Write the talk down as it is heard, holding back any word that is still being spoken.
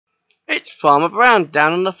It's Farmer Brown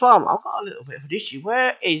down on the farm. I've got a little bit of an issue.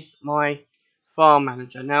 Where is my farm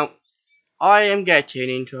manager? Now, I am getting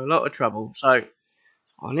into a lot of trouble, so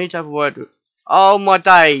I need to have a word with... Oh my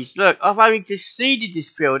days, look, I've only just seeded this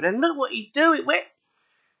field, and look what he's doing. Where...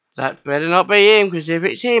 That better not be him, because if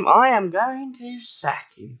it's him, I am going to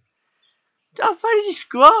sack him. I've only just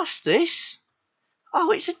grassed this.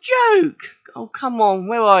 Oh, it's a joke. Oh, come on,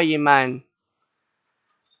 where are you, man?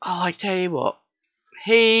 Oh, I tell you what.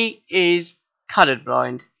 He is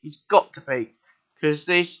colourblind. He's got to be. Because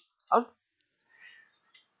this...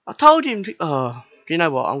 I told him to... Oh, do you know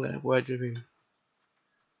what? I'm going to have words with him.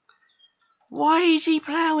 Why is he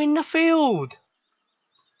ploughing the field?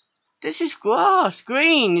 This is grass.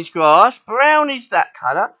 Green is grass. Brown is that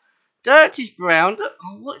colour. Dirt is brown. Look,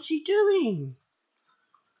 oh, what's he doing?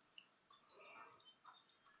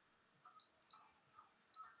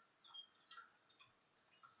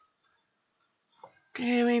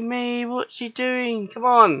 Dearie me, what's he doing? Come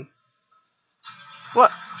on. What?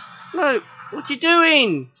 No, what's he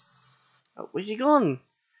doing? Oh, where's he gone?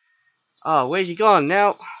 Oh, where's he gone?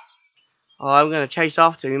 Now... Oh, I'm going to chase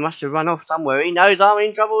after him. He must have run off somewhere. He knows I'm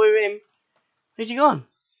in trouble with him. Where's he gone?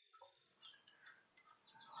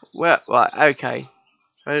 Well, right, okay.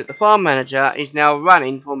 So the farm manager is now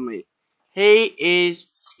running from me. He is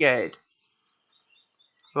scared.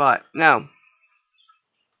 Right, now.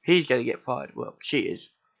 He's going to get fired. Well, she is.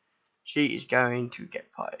 She is going to get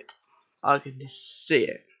fired. I can just see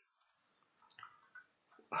it.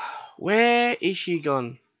 Where is she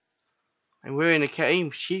gone? And we're in a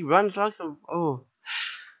cave. She runs like a... Oh.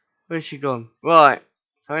 Where's she gone? Right.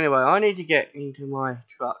 So anyway, I need to get into my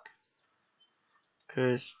truck.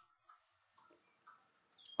 Because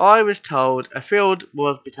I was told a field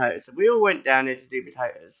was potatoes. So we all went down there to do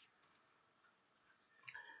potatoes.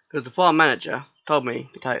 Because the farm manager told me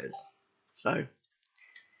potatoes. So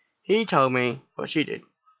he told me what she did.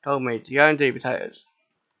 Told me to go and do potatoes.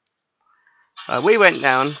 So we went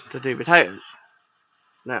down to do potatoes.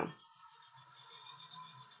 Now.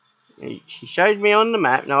 She showed me on the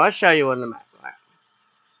map. Now I'll show you on the map,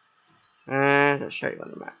 right? Let's show you on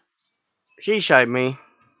the map. She showed me.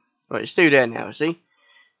 Right, it's still there now, see?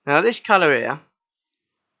 Now this colour here,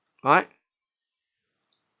 right?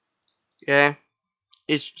 Yeah.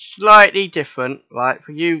 It's slightly different, right?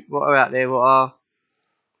 For you what are out there what are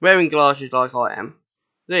wearing glasses like I am.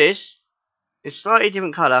 This is slightly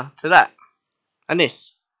different colour to that. And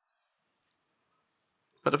this.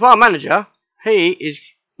 But the farm manager, he is...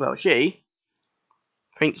 Well, she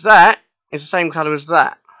thinks that is the same colour as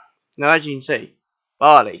that. Now, as you can see,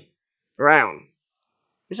 barley, brown.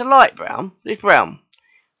 It's a light brown. It's brown.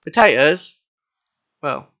 Potatoes,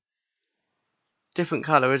 well, different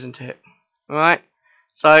colour, isn't it? Alright?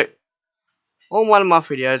 So, on one of my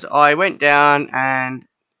videos, I went down and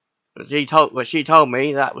she told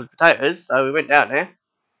me that was potatoes. So, we went down there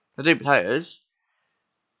to do potatoes.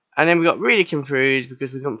 And then we got really confused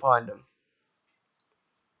because we couldn't find them.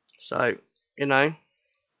 So, you know.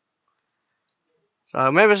 So,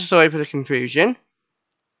 I'm ever so sorry for the confusion.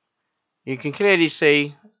 You can clearly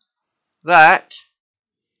see that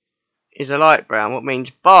is a light brown, what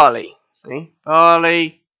means barley. See?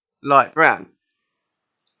 Barley, light brown.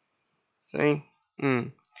 See?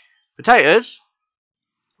 Potatoes,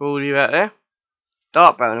 for all you out there,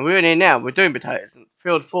 dark brown. And we're in here now, we're doing potatoes.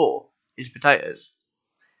 Field 4 is potatoes.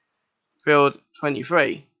 Field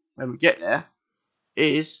 23, when we get there,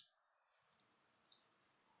 is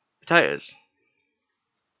potatoes.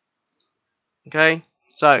 Okay,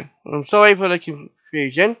 so I'm sorry for the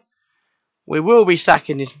confusion. We will be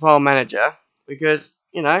sacking this farm manager because,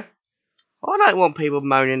 you know, I don't want people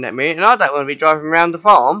moaning at me, and I don't want to be driving around the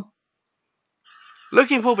farm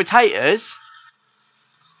looking for potatoes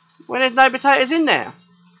when there's no potatoes in there.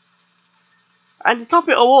 And to top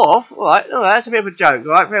it all off, right, that's a bit of a joke,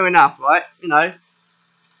 right? Fair enough, right? You know,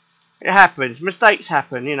 it happens. Mistakes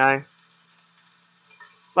happen, you know.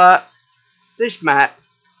 But this map,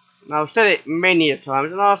 and I've said it many a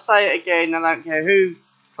times, and I'll say it again, I don't care who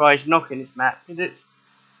tries knocking this map, because it's,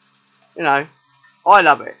 you know, I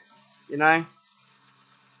love it, you know.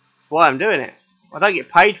 That's why I'm doing it. I don't get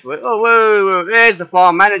paid for it. Oh, whoa, whoa, there's the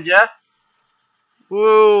farm manager.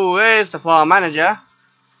 Whoa, there's the farm manager.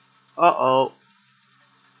 Uh-oh.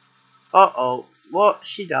 Uh-oh. What's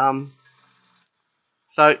she done?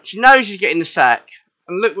 So, she knows she's getting the sack.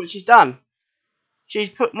 And look what she's done. She's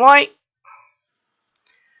put one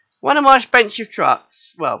of my expensive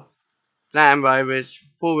trucks, well, Land Rovers,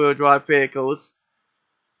 four-wheel drive vehicles,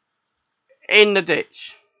 in the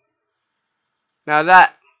ditch. Now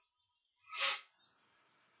that,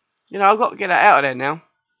 you know, I've got to get that out of there now.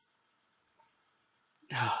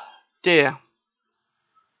 dear.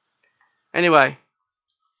 Anyway,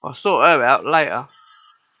 I'll sort her out later.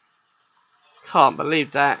 Can't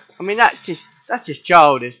believe that. I mean, that's just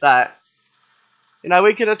childish, that. You know,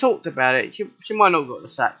 we could have talked about it. She might not have got the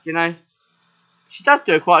sack, you know. She does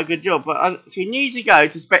do quite a good job, but she needs to go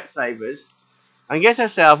to Specsavers and get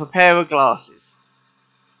herself a pair of glasses.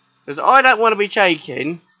 Because I don't want to be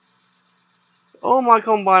taking all my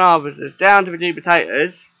combine harvesters down to the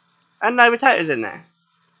potatoes and no potatoes in there.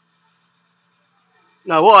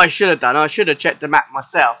 No, what I should have done, I should have checked the map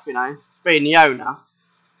myself, you know. Being the owner,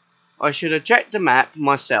 I should have checked the map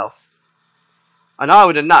myself. And I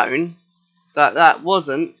would have known that that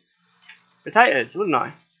wasn't potatoes, wouldn't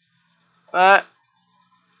I? But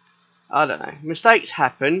I don't know. Mistakes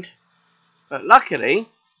happened. But luckily,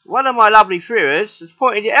 one of my lovely viewers has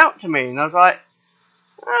pointed it out to me. And I was like,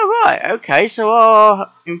 oh right, okay, so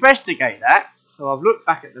I'll investigate that. So I've looked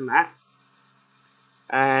back at the map.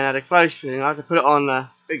 And had a close thing. I had to put it on the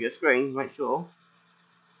bigger screen to make sure.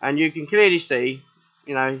 And you can clearly see,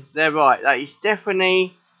 you know, they're right. That is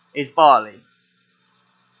definitely barley.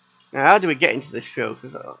 Now, how do we get into this field?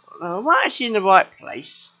 Because am I actually in the right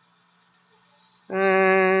place?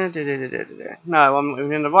 No,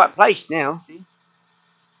 I'm in the right place now. See,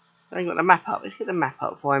 I ain't got the map up. Let's get the map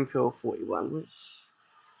up. Find field 41. Which,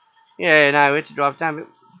 yeah, no, we have to drive down. Is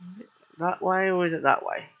it that way or is it that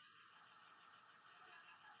way?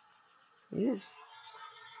 Yes,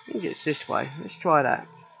 I think it's this way. Let's try that.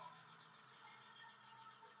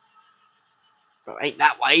 But ain't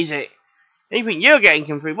that way, is it? Even you're getting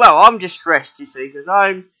confused. Well, I'm just stressed, you see, because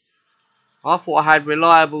I thought I had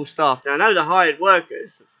reliable staff. Now, I know the hired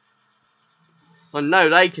workers. I know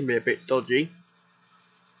they can be a bit dodgy.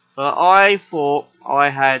 But I thought I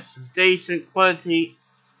had some decent quality.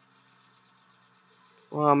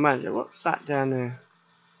 Oh, man, what's that down there?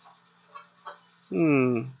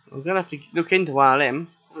 I'm going to have to look into one of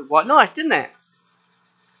them. It was quite nice, didn't it?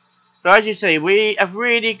 So, as you see, we have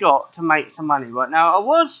really got to make some money. Right now, I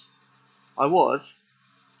was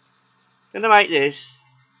going to make this.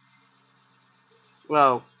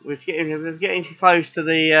 Well, we're getting close to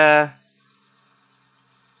the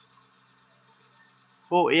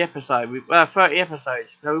 40 episode, 30 episodes.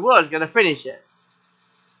 So we was going to finish it,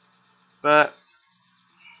 but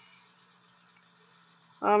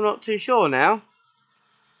I'm not too sure now.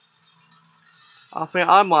 I think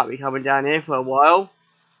I might be coming down here for a while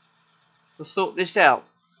to sort this out.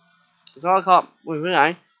 Because I can't, well, you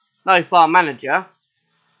know, no farm manager.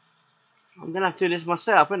 I'm going to have to do this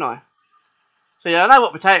myself, ain't I? So yeah, I know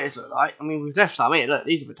what potatoes look like. I mean, we've left some here. Look,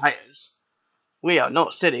 these are potatoes. We are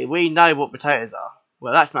not silly. We know what potatoes are.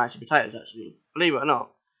 Well, that's not actually potatoes, actually. Believe it or not.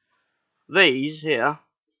 These here,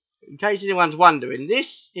 in case anyone's wondering,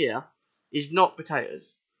 this here is not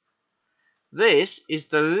potatoes. This is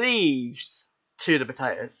the leaves to the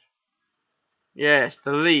potatoes. Yes,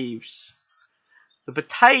 the leaves. The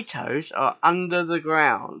potatoes are under the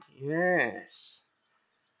ground. Yes.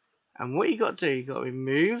 And what you got to do, you got to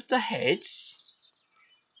remove the heads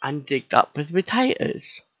and dig up the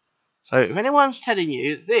potatoes. So if anyone's telling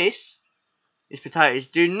you this is potatoes,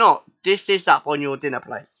 do not dish this up on your dinner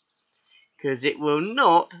plate. Because it will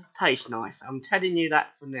not taste nice. I'm telling you that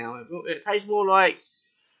for now. It tastes more like,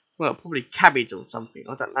 well, probably cabbage or something.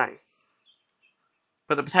 I don't know.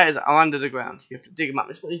 But the potatoes are under the ground. You have to dig them up.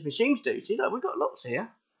 That's what these machines do. See, look, we've got lots here.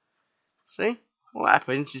 See? What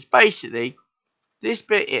happens is basically this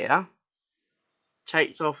bit here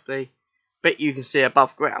takes off the bit you can see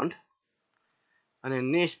above ground. And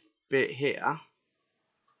then this bit here,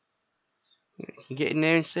 you can get in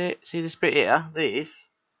there and see it. See this bit here? This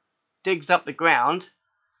digs up the ground,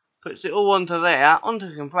 puts it all onto there, onto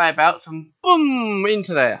the conveyor belts, and boom,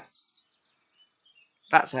 into there.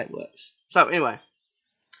 That's how it works. So anyway,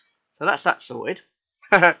 so that's that sorted.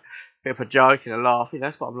 Bit of a joke and a laugh, you know,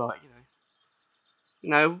 that's what I'm like, you know. You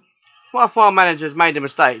know, my farm manager's made a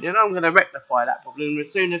mistake, then I'm going to rectify that problem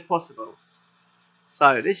as soon as possible.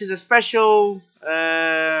 So this is a special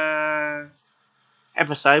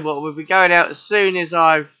episode, but we'll be going out as soon as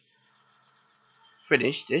I've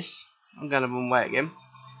finished this. I'm going the wrong way again.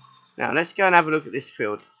 Now let's go and have a look at this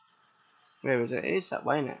field. Where is it? It's that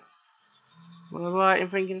way now. Am I right in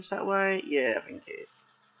thinking it's that way? Yeah, I think it is.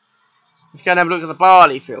 Let's go and have a look at the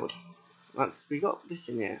barley field. Once we got this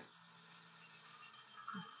in here.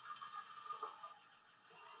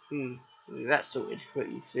 That's sorted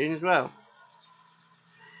pretty soon as well.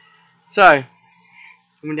 So,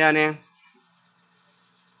 coming down here.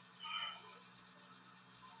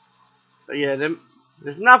 So yeah,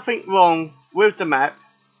 there's nothing wrong with the map.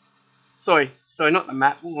 Sorry, not the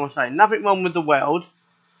map. What am I saying? Nothing wrong with the world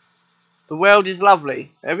The world is lovely.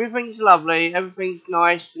 Everything's lovely. Everything's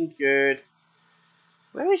nice and good.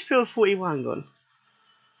 Where is field 41 gone?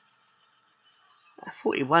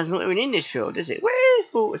 41's not even in this field, is it? Where is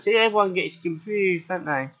 40? See, everyone gets confused, don't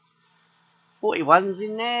they? 41's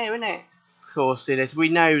in there, isn't it? Of course it is. We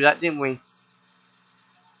know that, didn't we?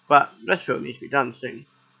 But this field needs to be done soon.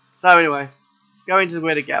 So anyway, go into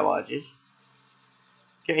where the garage is.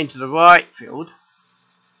 Get into the right field.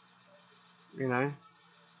 You know.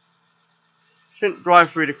 Shouldn't drive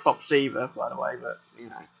through the crops either, by the way, but, you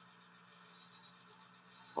know.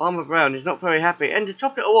 Farmer Brown is not very happy. And to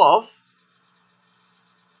top it all off,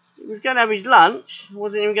 he was going to have his lunch.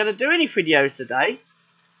 Wasn't even going to do any videos today.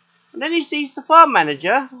 And then he sees the farm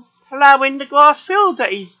manager allowing the grass field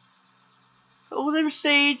that he's put all them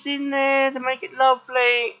seeds in there to make it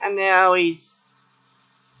lovely. And now he's...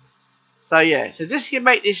 So yeah, so just to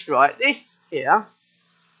make this right, this here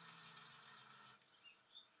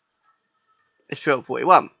is field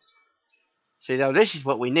 41. See, now this is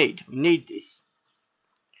what we need. We need this.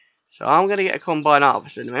 So I'm going to get a combine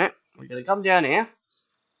harvester in a minute. We're going to come down here.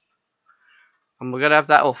 And we're going to have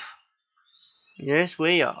that off. Yes,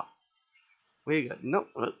 we are. We're not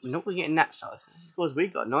going to get in that side. Because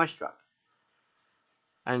we've got a nice truck.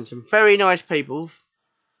 And some very nice people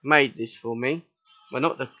made this for me. Well,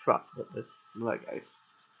 not the truck, but the logos.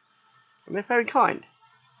 And they're very kind.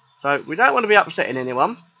 So we don't want to be upsetting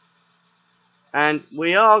anyone. And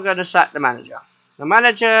we are going to sack the manager. The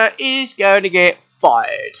manager is going to get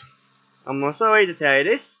fired. I'm sorry to tell you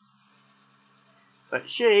this. But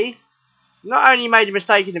she not only made a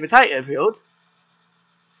mistake in the potato field,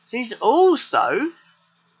 she's also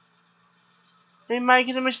been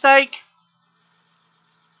making a mistake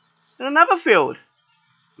in another field.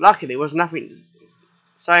 Luckily, there was nothing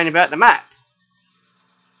saying about the map.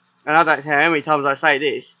 And I don't care how many times I say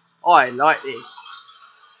this. I like this.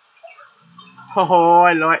 Oh,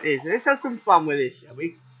 I like this. Let's have some fun with this, shall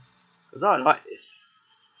we? Because I like this.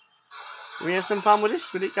 Can we have some fun with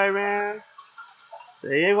this? Will it go round?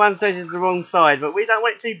 See, everyone says it's the wrong side, but we don't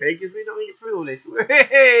want it too big because we don't want to get through all this.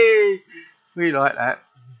 We like that.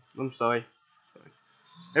 I'm sorry.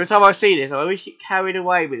 Every time I see this, I always get carried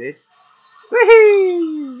away with this.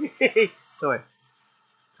 Sorry.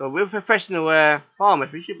 So we're professional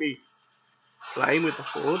farmers. We should be playing with the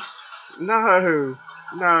Ford. No.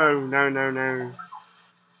 No.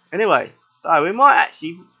 Anyway, so we might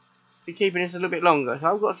actually be keeping this a little bit longer.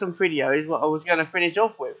 So I've got some videos what I was going to finish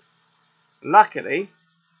off with. Luckily,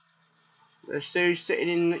 they're still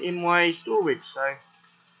sitting in my storage, so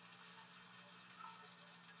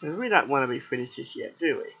we don't want to be finished this yet,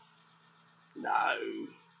 do we? No.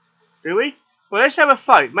 Do we? Well, let's have a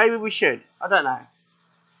vote. Maybe we should. I don't know.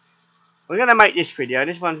 We're going to make this video.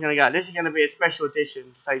 This one's going to go. This is going to be a special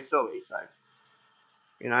edition to say sorry, so,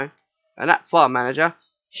 you know. And that farm manager,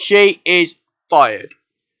 she is fired.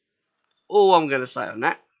 All I'm going to say on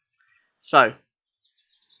that. So,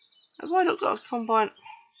 have I not got a combine?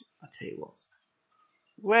 I'll tell you what.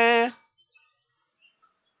 Where?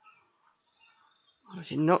 Oh,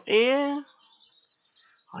 is it not here?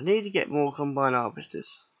 I need to get more combine harvesters.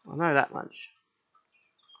 I know that much.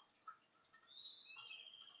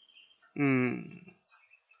 Do you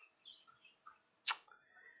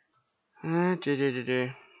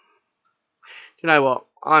know what?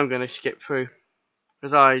 I'm going to skip through.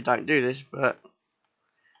 Because I don't do this, but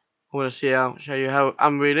I want to show you how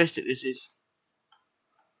unrealistic this is.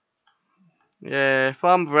 Yeah,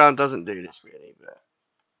 Farmer Brown doesn't do this really, but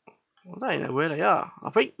I don't know where they are. I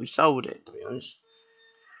think we sold it, to be honest.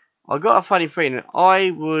 I got a funny feeling.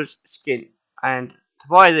 I was skint, and to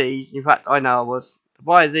buy these, in fact, I know I was. To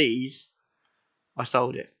buy these, I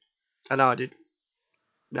sold it. I know I did.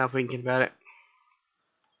 Now thinking about it.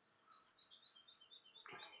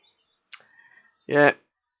 Yeah,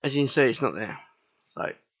 as you can see, it's not there.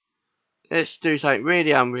 So, let's do something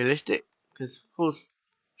really unrealistic. Because, of course,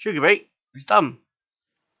 sugar beet is done.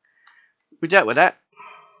 We dealt with that.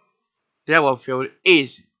 The other field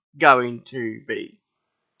is going to be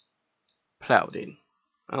ploughed in.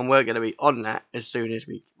 And we're going to be on that as soon as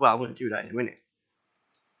we... Well, I'm going to do that in a minute.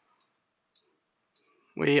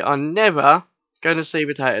 We are never going to see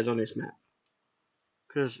potatoes on this map.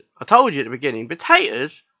 Because I told you at the beginning,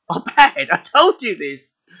 potatoes are bad. I told you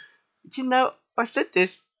this. Did you know I said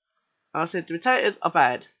this? I said the potatoes are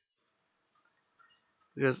bad.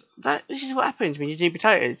 Because this is what happens when you do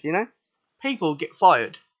potatoes, you know? People get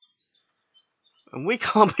fired. And we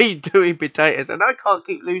can't be doing potatoes. And I can't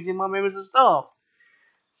keep losing my members of staff.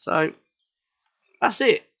 So, that's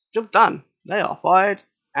it. Job done. They are fired.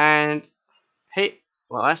 And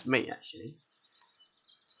well, that's me actually.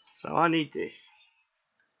 So I need this.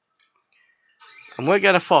 And we're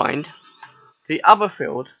going to find the other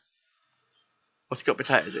field what's got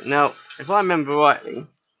potatoes in. Now, if I remember rightly,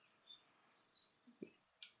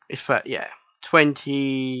 it's for, yeah,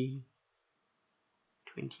 20,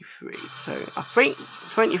 23. So I think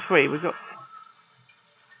 23 we've got. I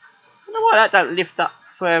don't know why that don't lift up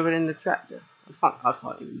further than the tractor. I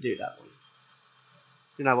can't even do that one.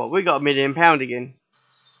 You know what? We got £1,000,000 again.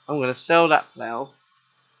 I'm gonna sell that plough.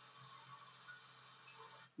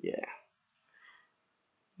 Yeah,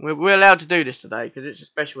 we're allowed to do this today because it's a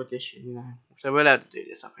special edition, you know. So we're allowed to do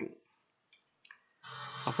this.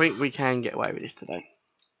 I think we can get away with this today.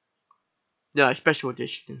 Yeah, special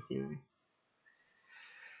edition, you know.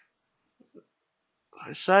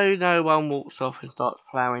 So no one walks off and starts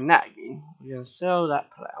ploughing that again. We're going to sell that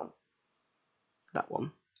plough. That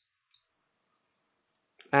one.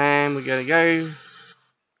 And we're going to go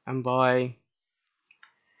and buy...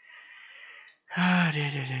 Well,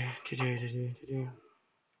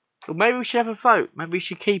 maybe we should have a vote. Maybe we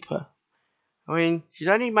should keep her. I mean, she's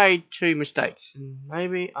only made 2 mistakes.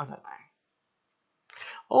 Maybe, I don't know.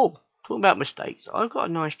 Oh, talking about mistakes. I've got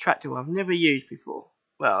a nice tractor I've never used before.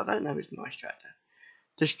 Well, I don't know if it's a nice tractor.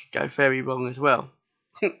 This could go very wrong as well.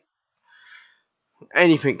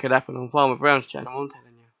 Anything could happen on Farmer Brown's channel, I'm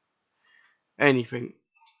telling you. Anything.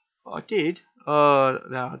 I did. Oh,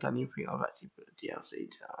 no, I don't even think I've actually put a DLC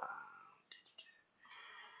to...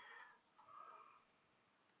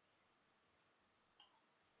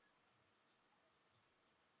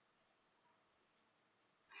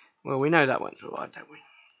 Well, we know that one's alright, don't we?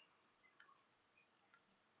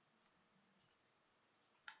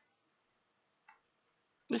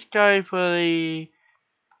 Let's go for the...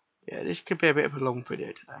 Yeah, this could be a bit of a long video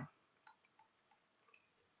today.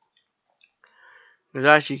 Because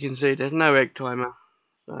as you can see, there's no egg timer.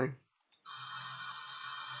 So...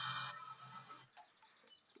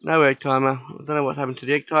 No egg timer. I don't know what's happened to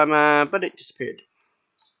the egg timer, but it disappeared.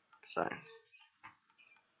 So...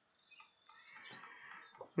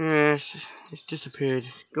 Yes, it's disappeared.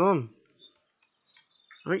 It's gone.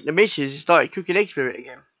 I think the missus started cooking eggs with it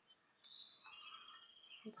again.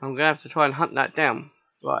 I'm gonna have to try and hunt that down.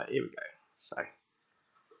 Right, here we go. So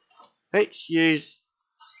let's use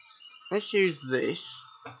this.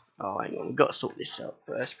 Oh, hang on, we've got to sort this out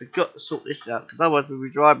first. We've got to sort this out because otherwise we'll be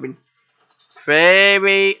driving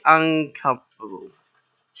very uncomfortable.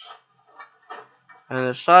 And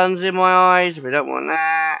the sun's in my eyes. We don't want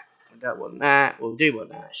that. We don't want that. Well, we do want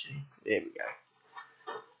that actually. There we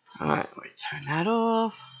go. Alright, we turn that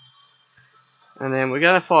off. And then we're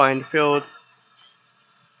gonna find field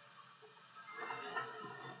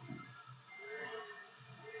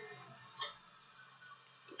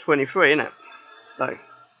 23, innit? So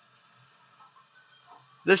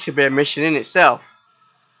this could be a mission in itself.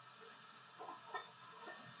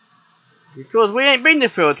 Because we ain't been to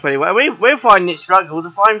field 21. We're finding it struggle to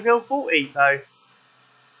find field 40, so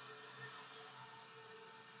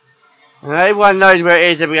and everyone knows where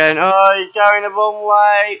it is. They'll be going, oh, you're going the wrong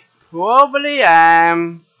way. Probably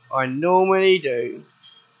am. I normally do.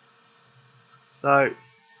 So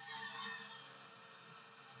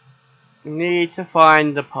we need to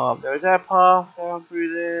find the path. There is a path down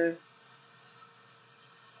through there.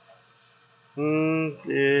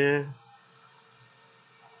 Yeah.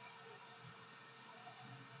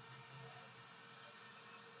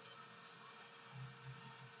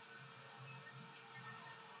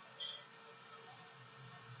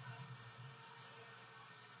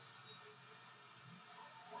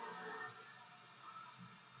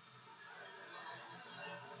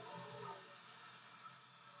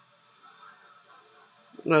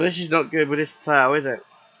 No, this is not good with this plough, is it?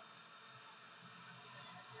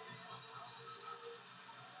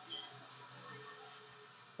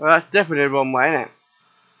 Well, that's definitely the wrong way, isn't it?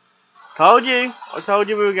 Told you. I told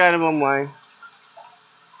you we were going the wrong way.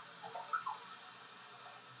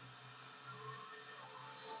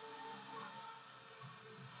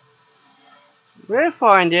 We'll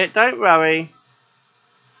find it. Don't worry.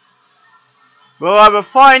 We'll either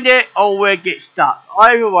find it or we'll get stuck.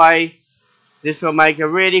 Either way, this will make a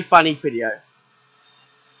really funny video.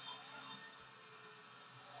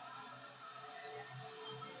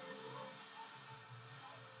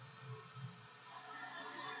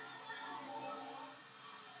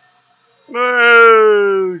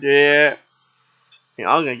 Oh dear. Yeah,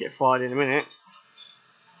 I'm gonna get fired in a minute.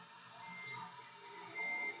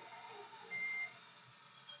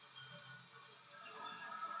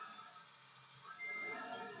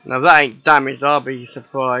 Now if that ain't damaged, I'll be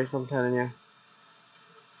surprised, I'm telling you.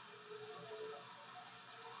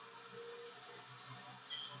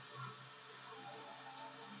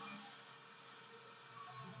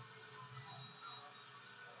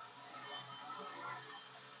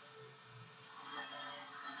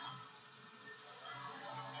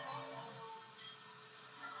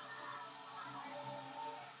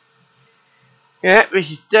 Yeah,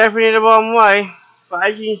 this is definitely the wrong way. But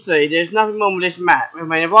as you can see, there's nothing wrong with this map. I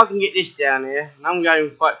mean, if I can get this down here, and I'm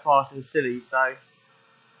going quite fast and silly, so,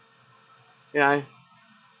 you know,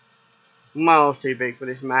 miles too big for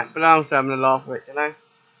this map, but I'm still having a laugh at it, you know.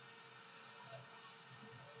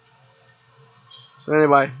 So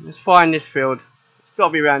anyway, let's find this field. It's got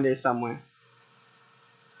to be around here somewhere.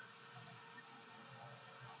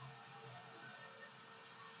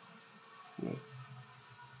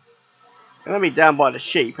 It's going to be down by the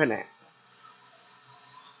sheep, isn't it?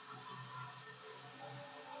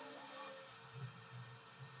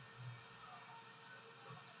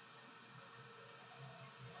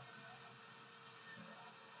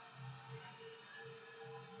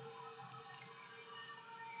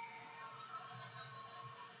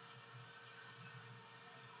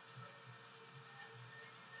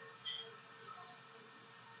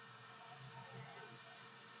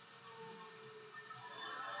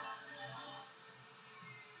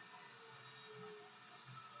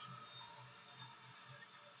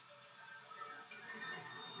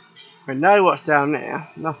 We know what's down there.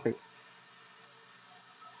 Nothing.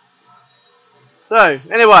 So,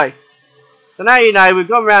 anyway. So now you know we've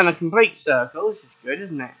gone around a complete circle. This is good,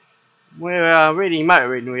 isn't it? We're really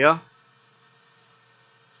motivating, we are.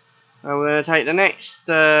 And we're going to take the next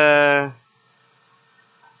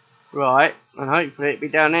right, and hopefully it'll be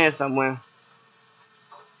down there somewhere.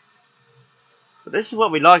 But this is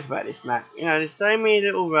what we like about this map. You know, there's so many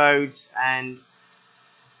little roads, and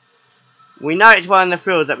we know it's one of the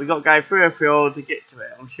fields that we've got to go through a field to get to it,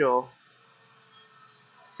 I'm sure.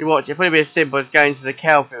 If you watch, it'll probably be as simple as going to the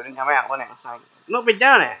cow field and come out, won't it? So, not been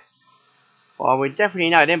down there. Well, we definitely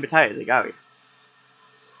know them potatoes are going.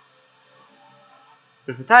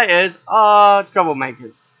 The potatoes are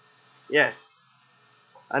troublemakers. Yes.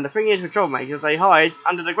 And the thing is with troublemakers, they hide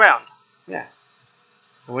under the ground. Yeah.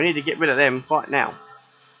 So we need to get rid of them right now.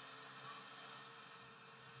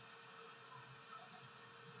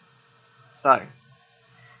 So,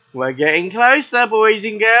 we're getting closer, boys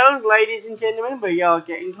and girls, ladies and gentlemen. We are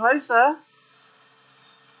getting closer.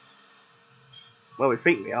 Well, we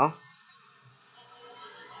think we are.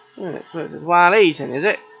 Yeah, so it's one of these then, is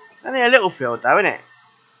it? Only a little field though, isn't it?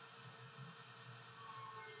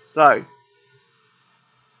 So,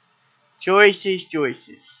 choices,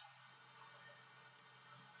 choices.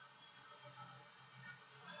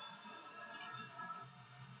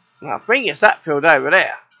 Well, I think it's that field over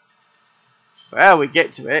there. But how we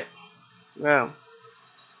get to it? Well,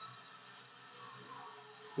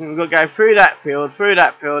 we've got to go through that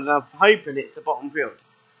field, and I'm hoping it's the bottom field.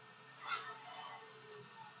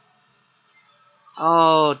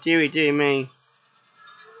 Oh, dearie, dear me.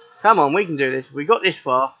 Come on, we can do this. We got this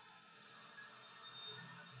far.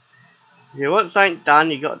 If you want something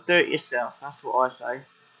done, you got to do it yourself. That's what I say.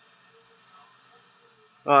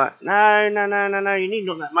 Right, no. You need to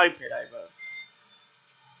knock that moped over.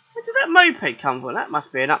 Where did that moped come from? That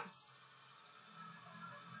must be an up.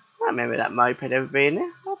 I don't remember that moped ever being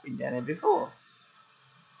there. I've been down there before.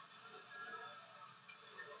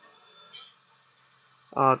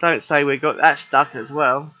 Oh, don't say we got that stuck as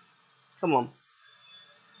well. Come on.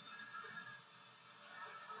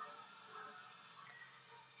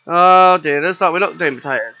 Oh dear, looks like we're not doing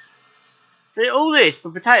potatoes. See, all this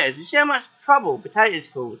for potatoes. You see how much trouble potatoes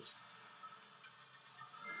cause?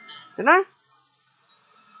 You know?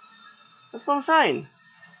 That's what I'm saying.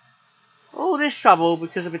 All this trouble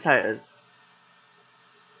because of potatoes.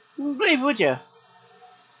 You wouldn't believe, would you?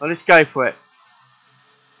 Well, let's go for it.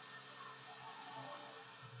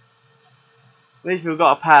 At least we've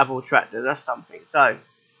got a powerful tractor, that's something. So,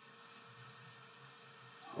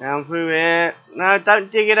 down through here. No,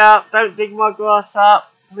 don't dig it up. Don't dig my grass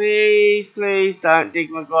up. Please, please don't dig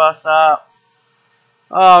my grass up.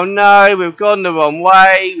 Oh no, we've gone the wrong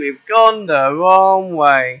way. We've gone the wrong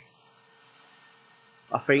way.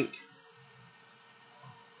 I think.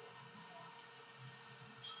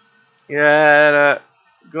 Yeah,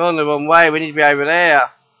 gone the wrong way. We need to be over there.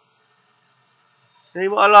 See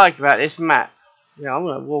what I like about this map? Yeah, I'm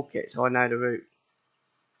going to walk it so I know the route.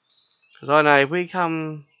 Because I know if we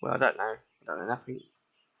come... Well, I don't know. I don't know nothing.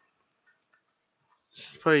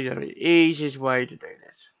 This is probably going to be the easiest way to do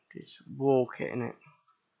this. Just walk it, innit?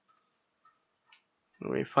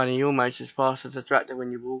 It'll be funny, you're almost as fast as a tractor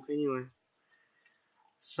when you walk anyway.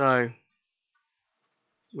 So,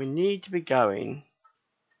 we need to be going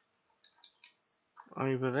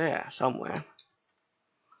over there somewhere.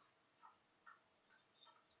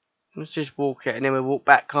 Let's just walk it and then we'll walk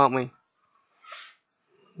back, can't we?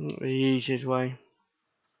 Not the easiest way.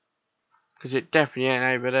 Because it definitely ain't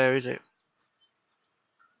over there, is it?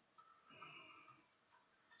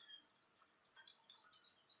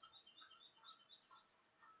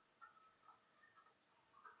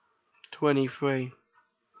 23.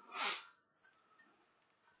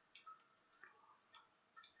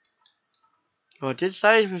 Well, I did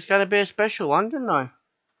say it was going to be a special one, didn't I?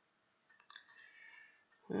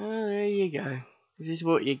 Oh, there you go. This is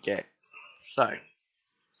what you get. So,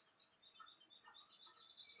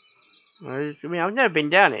 I mean, I've never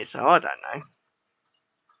been down here, so I don't know.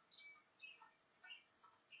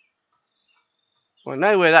 Well, I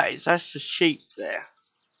know where that is. That's the sheep there.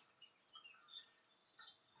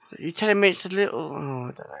 Are you telling me it's a little... Oh,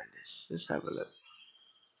 I don't know. Let's have a look.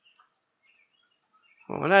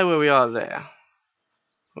 Well, I know where we are there.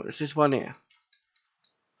 What is this one here?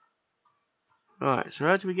 Right, so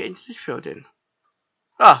how do we get into this field then?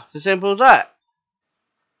 Ah, it's as simple as that.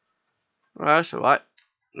 Right, that's alright.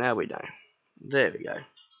 Now we know. There we go.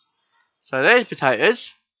 So there's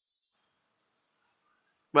potatoes.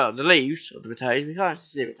 Well, the leaves of the potatoes. We can't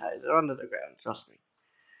see the potatoes. They're under the ground, trust me.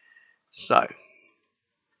 So,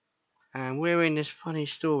 and we're in this funny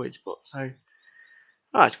storage spot. So,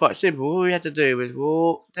 oh, it's quite simple. All we had to do was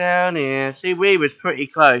walk down here. See, we was pretty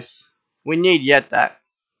close. We nearly had that.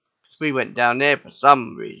 Because we went down there for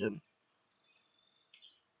some reason.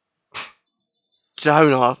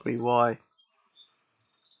 Don't ask me why.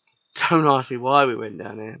 Don't ask me why we went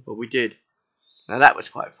down there, but we did. Now that was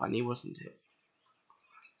quite funny, wasn't it?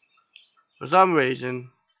 For some reason,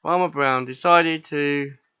 Farmer Brown decided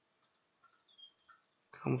to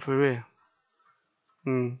come through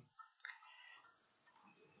here.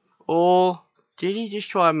 Or did he just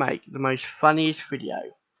try and make the most funniest video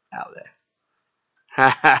out there?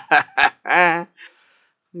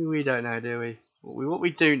 We don't know, do we? What we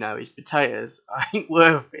do know is potatoes ain't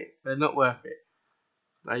worth it. They're not worth it.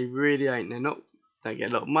 They really ain't. They're not. Don't get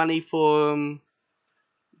a lot of money for them.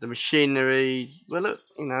 The machinery. Well, look,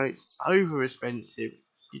 you know, it's over expensive.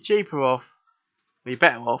 You're cheaper off. You're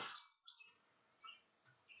better off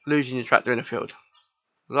losing your tractor in the field.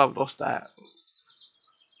 Because I've lost that.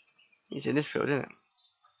 It's in this field, isn't it?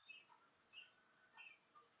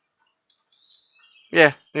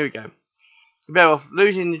 Yeah, here we go. You're better off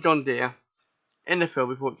losing the John Deere in the field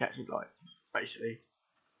before it catches light, basically.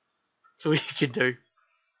 That's all you can do.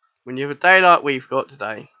 When you have a day like we've got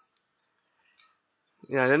today,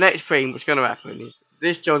 you know, the next thing what's going to happen is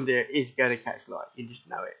this John Deere is going to catch light. You just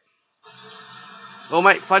know it. Or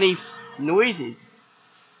make funny noises.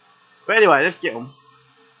 But anyway, let's get on.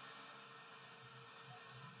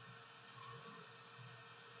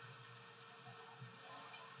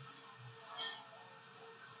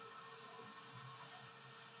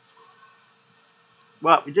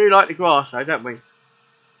 Well, we do like the grass though, don't we?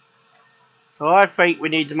 So I think we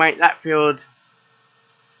need to make that field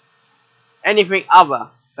anything other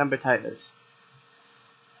than potatoes.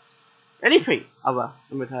 Anything other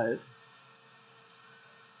than potatoes.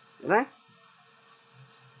 You know?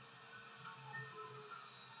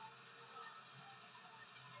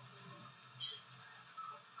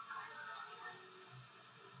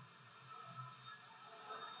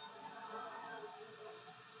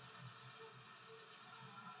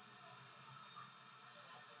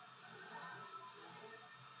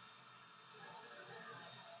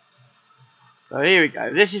 So here we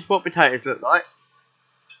go. This is what potatoes look like.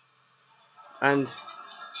 And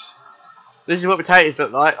this is what potatoes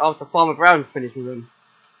look like after Farmer Brown finished with them.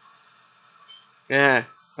 Yeah.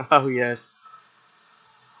 Oh yes.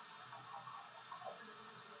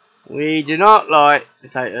 We do not like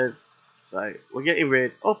potatoes. So we're getting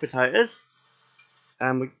rid of potatoes.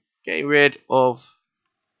 And we're getting rid of...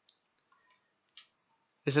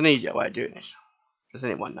 There's an easier way of doing this. Does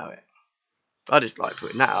anyone know it? I just like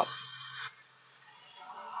putting that up.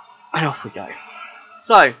 And off we go.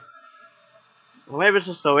 So, I'm ever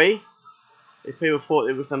so sorry if people thought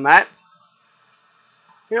it was the map.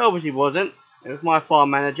 It obviously wasn't. It was my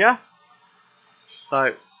farm manager.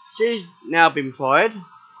 So, she's now been fired.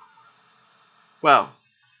 Well,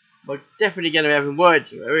 we're definitely going to be having words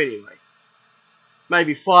with her anyway.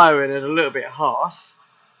 Maybe firing is a little bit harsh.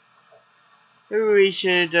 Maybe we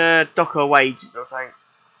should dock her wages or something.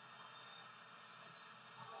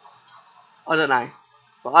 I don't know.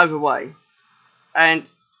 But either way. And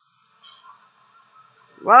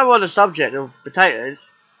while we're on the subject of potatoes,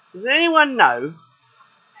 does anyone know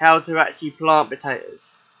how to actually plant potatoes?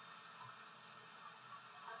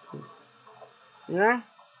 You know?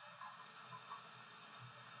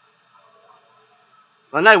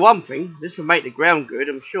 I know one thing. This will make the ground good,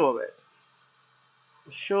 I'm sure of it.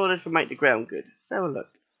 I'm sure this will make the ground good. Let's have a look.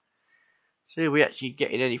 See if we actually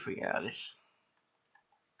getting anything out of this.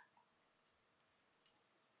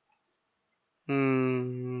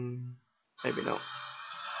 Maybe not.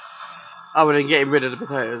 Other than getting rid of the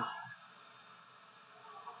potatoes.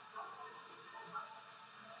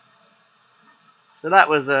 So that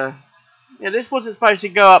was yeah, this wasn't supposed to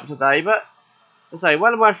go up today, but I say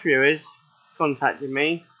one of my viewers contacted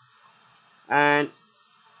me, and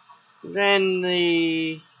then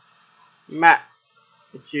the map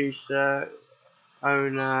producer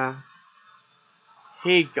owner,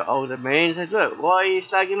 he got hold of me and said, "Look, why are you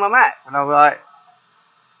slagging my map?" And I was like,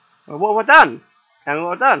 "Well, what have I done? Tell me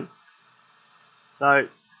what I've done." So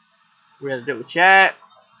we had a little chat.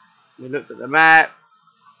 We looked at the map,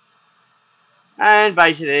 and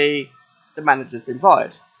basically the manager's been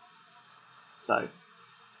fired. So,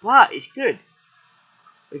 but it's good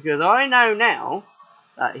because I know now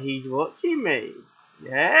that he's watching me.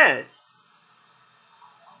 Yes.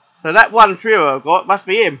 So that one viewer I got must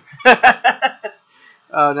be him.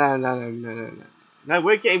 Oh no. No,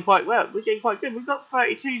 we're getting quite well. We're getting quite good. We've got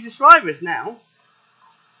 32 subscribers now.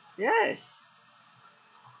 Yes.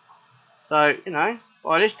 So, you know,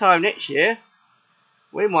 by this time next year,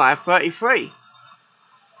 we might have 33.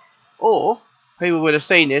 Or people would have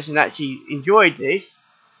seen this and actually enjoyed this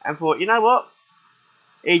and thought, you know what?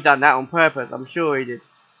 He done that on purpose. I'm sure he did.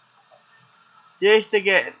 Just to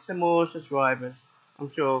get some more subscribers.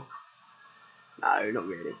 I'm sure. No, not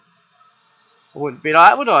really. I wouldn't be like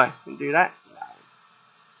that, would I? Wouldn't do that.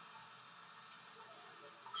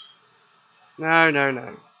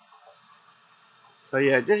 No. So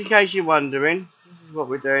yeah, just in case you're wondering, this is what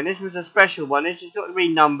we're doing. This was a special one. This is not going to be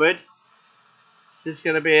numbered. This is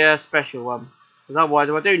going to be a special one. Because otherwise,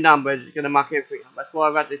 if I do numbers, it's going to muck everything up. That's why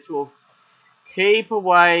I've had to sort of keep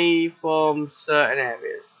away from certain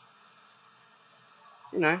areas.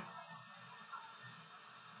 You know.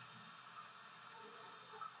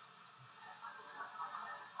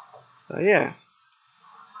 So yeah.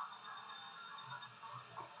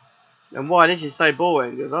 And why this is so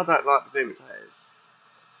boring, because I don't like the potatoes.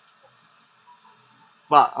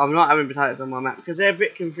 But I'm not having potatoes on my map, because they're a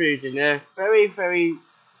bit confusing. They're very,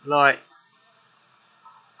 like,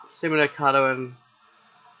 similar colour, and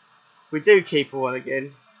we do keep one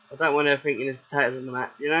again. I don't want to think there's potatoes on the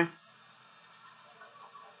map, you know?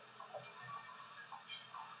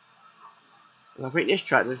 And I think this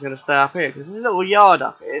tractor's going to stay up here, because there's a little yard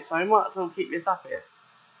up here, so I might as well keep this up here.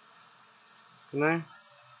 You know?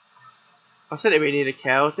 I said it really needed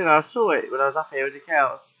cows, you know, I saw it when I was up here with the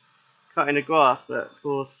cows. Cutting the grass, but of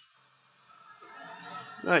course...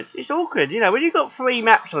 No, it's awkward, you know, when you've got 3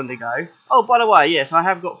 maps on the go. Oh, by the way, yes, I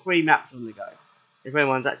have got 3 maps on the go. If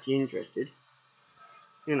anyone's actually interested.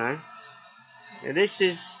 You know. Yeah, this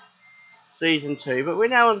is season 2, but we're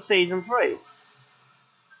now on season 3. You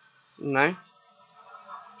know.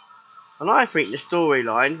 And I think the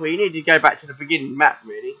storyline, well, you need to go back to the beginning map,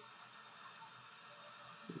 really.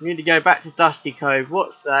 You need to go back to Dusty Cove.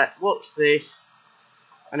 What's that? What's this?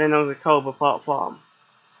 And then on the Culver Park Farm.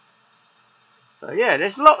 So yeah,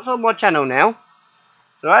 there's lots on my channel now.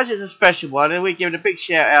 So as it's a special one, and we give it a big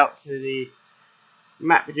shout out to the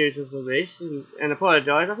map producers of this, and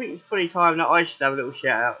apologise. I think it's pretty time that I should have a little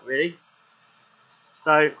shout out, really.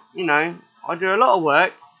 So, you know, I do a lot of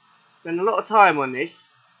work, spend a lot of time on this,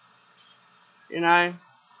 you know,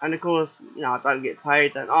 and of course, you know, I don't get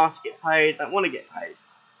paid, don't ask to get paid, don't want to get paid,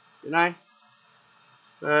 you know.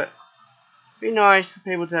 But it'd be nice for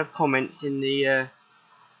people to have comments in the,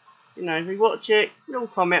 you know, if you watch it, a little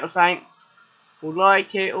comment or something, or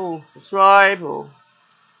like it, or subscribe, or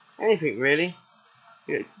anything really.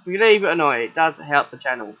 Believe it or not, it does help the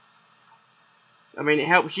channel. I mean, it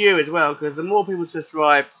helps you as well, because the more people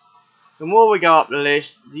subscribe, the more we go up the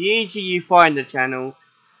list, the easier you find the channel,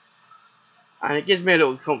 and it gives me a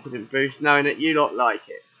little confidence boost knowing that you lot like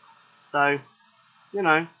it. So, you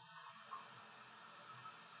know,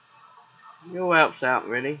 it all helps out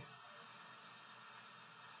really.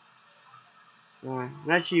 Right.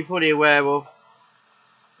 And as you're probably aware of,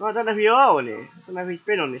 well, I don't know if you are on here, I don't know if he's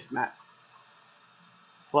been on this map,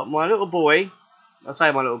 but my little boy, I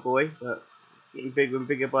say my little boy, but getting bigger and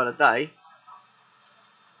bigger by the day,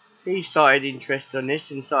 he started interested on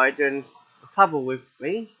this and started doing a couple with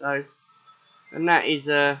me, so, and that is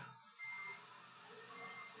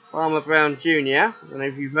Farmer Brown Jr. I don't know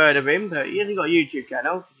if you've heard of him, but he hasn't got a YouTube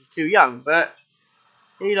channel because he's too young, but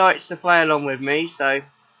he likes to play along with me, so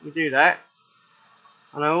we do that.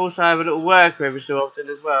 And I also have a little worker every so often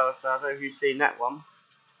as well, so I don't know if you've seen that one.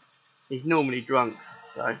 He's normally drunk,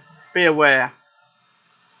 so be aware.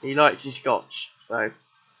 He likes his scotch, so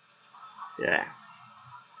yeah.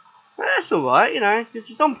 But that's alright, you know, because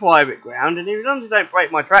it's on private ground, and as long as I don't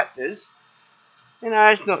break my tractors, you know,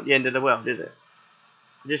 it's not the end of the world, is it?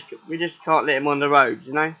 We just can't let him on the roads,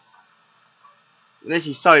 you know? Unless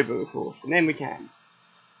he's sober, of course, and then we can.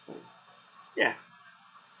 So, yeah.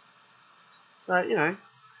 So, you know.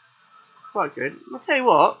 quite good. I'll tell you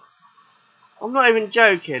what, I'm not even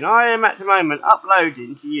joking. I am at the moment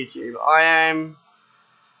uploading to YouTube. I am,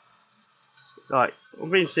 like, I'm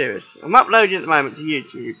being serious. I'm uploading at the moment to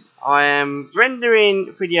YouTube. I am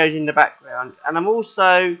rendering videos in the background, and I'm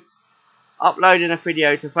also uploading a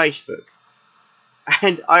video to Facebook.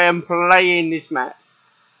 And I am playing this map.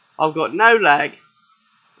 I've got no lag,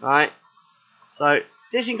 right? So,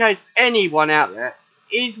 just in case anyone out there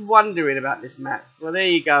is wondering about this map, well, there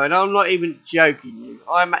you go. And I'm not even joking you.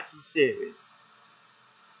 I'm actually serious.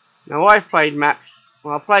 Now, I've played maps.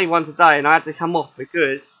 Well, I played one today, and I had to come off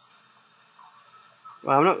because,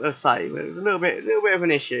 well, I'm not going to say, but it was a little bit of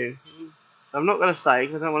an issue. So I'm not going to say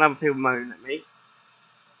because I don't want other people moaning at me.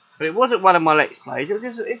 But it wasn't one of my Let's Plays.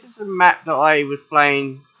 It's just a map that I was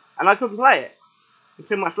playing, and I couldn't play it. There's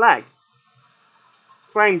too much lag,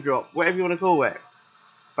 frame drop, whatever you want to call it.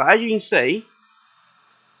 But as you can see,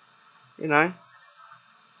 you know,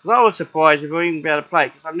 I was surprised if I even be able to play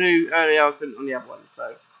it because I knew earlier I couldn't on the other one.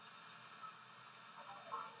 So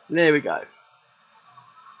there we go.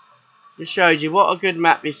 Just shows you what a good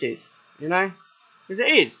map this is, you know, because it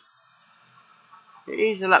is. It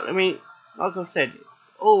is a lot. I mean, like I said, it's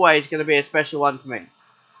always going to be a special one to me.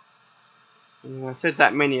 And I've said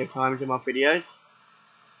that many a times in my videos.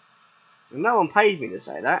 And no one pays me to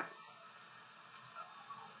say that.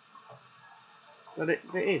 But it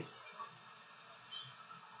is.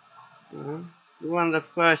 You know, one of the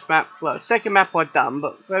first maps, well, second map I've done,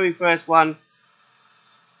 but very first one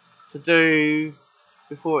to do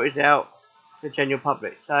before it is out to the general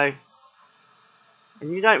public. So,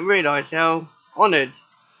 and you don't realise how honoured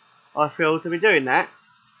I feel to be doing that.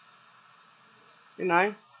 You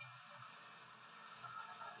know.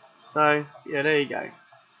 So, yeah, there you go.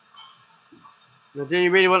 Now, do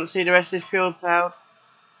you really want to see the rest of this field cloud?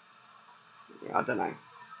 Yeah, I don't know.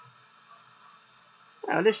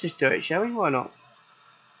 Well, let's just do it, shall we? Why not?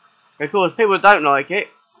 Of course, people don't like it.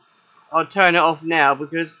 I'll turn it off now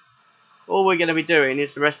because all we're going to be doing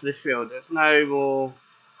is the rest of this field. There's no more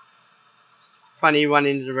funny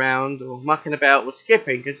runnings around or mucking about or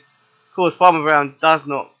skipping because, of course, Farmer Brown does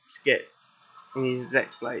not skip in his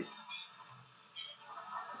Let's Plays.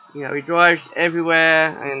 You know, he drives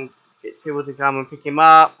everywhere and gets people to come and pick him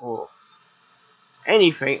up or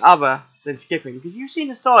anything other than skipping because you've seen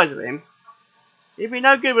the size of him. He'd be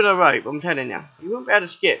no good with a rope, I'm telling you. He wouldn't be able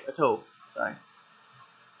to skip at all. So,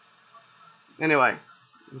 anyway,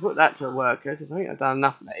 we'll put that to a worker because I think I've done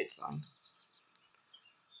enough of that each time.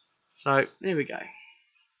 So, there we go.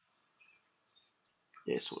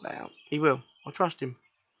 Yeah, sort that out. He will. I trust him.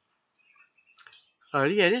 So,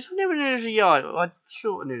 yeah, this never knew there was a yard. I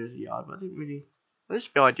sort of knew there was a yard, but I didn't really. Well, this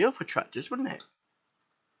would be ideal for tractors, wouldn't it?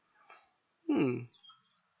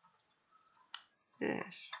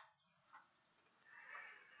 Yes.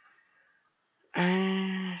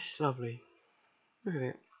 It's lovely. Look at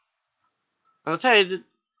it. I'll tell you that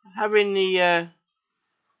having the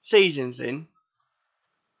seasons in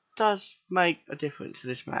does make a difference to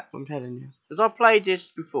this map, I'm telling you. Because I played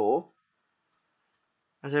this before,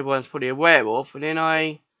 as everyone's probably aware of, and then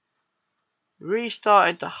I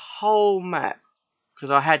restarted the whole map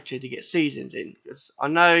because I had to get seasons in. Because I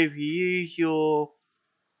know if you use your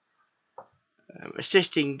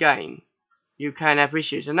assisting game, you can have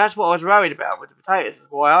issues, and that's what I was worried about with the potatoes.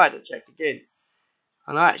 That's why I had to check again.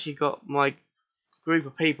 And I actually got my group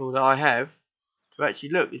of people that I have to actually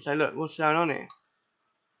look and say, look, what's going on here?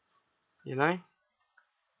 You know?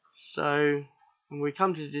 So, when we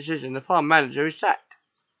come to the decision, the farm manager is sacked.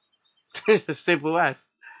 It's as simple as.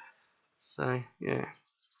 So, yeah.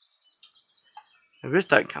 If this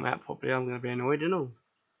don't come out properly, I'm going to be annoyed and all.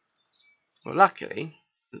 Well, luckily,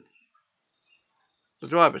 the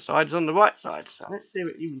driver's side is on the right side. So, let's see if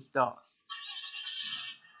it even starts.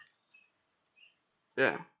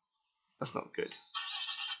 Yeah. That's not good.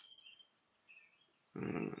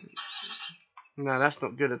 No, that's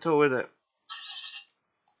not good at all, is it?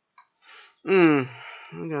 We're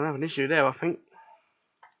going to have an issue there, I think.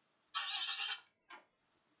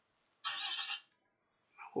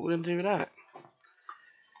 What are we going to do with that?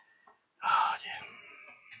 Oh,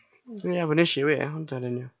 dear. We have an issue here, I'm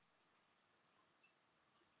telling you.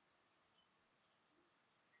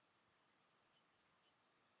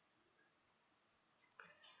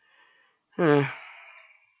 Yeah.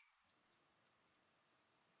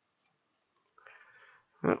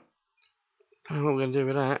 Well, I don't know what we're going to do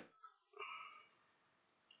with that.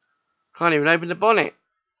 Can't even open the bonnet.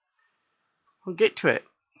 I'll get to it.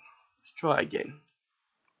 Let's try it again.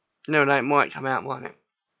 No, it might come out, mightn't it?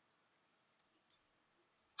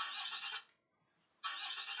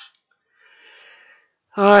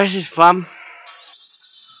 Oh, this is fun.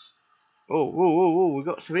 Oh, we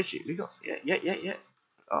got some issues. Yeah.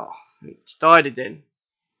 Oh, it's died again.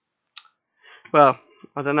 Well,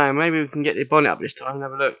 I don't know. Maybe we can get the bonnet up this time and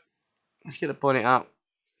have a look. Let's get the bonnet up.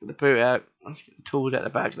 Get the boot out. Let's get the tools out of the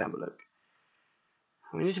bag and have a look.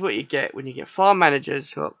 I mean, this is what you get when you get farm managers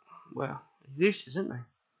who are, well, useless, isn't they?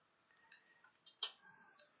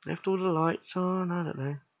 Left all the lights on. I don't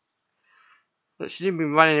know. Look, she didn't be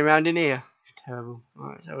running around in here. It's terrible.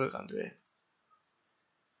 Alright, let's have a look under here.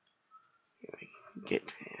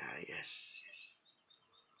 Get here. Yes.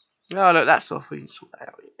 Oh, look, that's off. We can sort that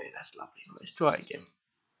out. Yeah, that's lovely. Let's try it again.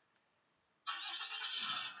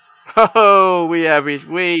 Oh, we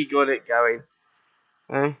got it going.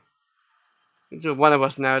 Eh? It's just one of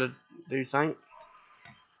us now to do something.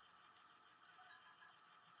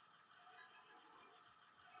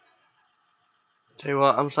 Tell you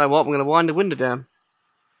what, I'm going to wind the window down.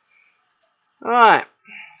 Alright,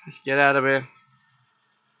 let's get out of here.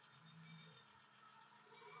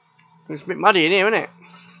 It's a bit muddy in here, isn't it?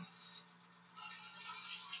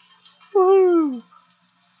 Woo!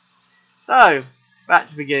 So, back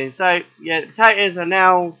to the beginning. So, yeah, the potatoes are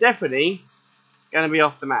now definitely going to be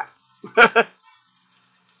off the map.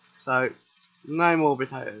 So, no more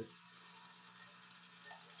potatoes.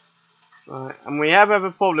 Right, and we have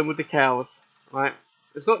a problem with the cows. Right,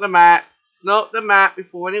 it's not the map. Not the map.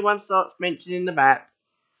 Before anyone starts mentioning the map,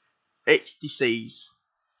 it's disease.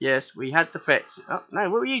 Yes, we had to fix it. Oh no,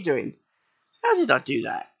 what were you doing? How did I do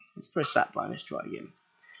that? Let's press that button. Let's try again.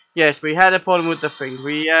 Yes, we had a problem with the thing.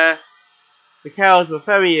 The cows were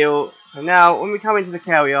very ill, and now when we come into the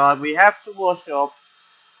cow yard, we have to wash off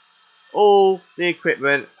all the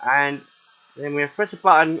equipment, and then we have to press a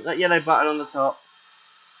button, that yellow button on the top,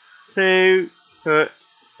 to put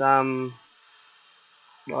some,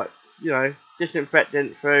 like, you know,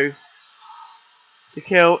 disinfectant through to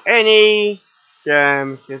kill any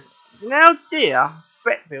germs. Because now, dear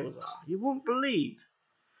vet bills are, you won't believe.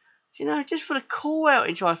 You know, just for the call out,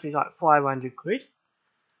 it charged me like 500 quid.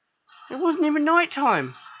 It wasn't even night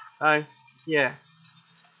time. So, yeah.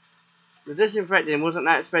 The disinfectant wasn't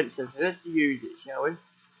that expensive, so let's use it, shall we?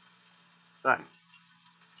 So,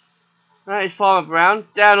 that is Farmer Brown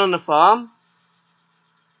down on the farm,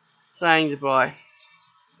 saying goodbye.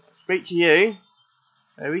 Speak to you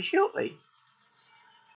very shortly.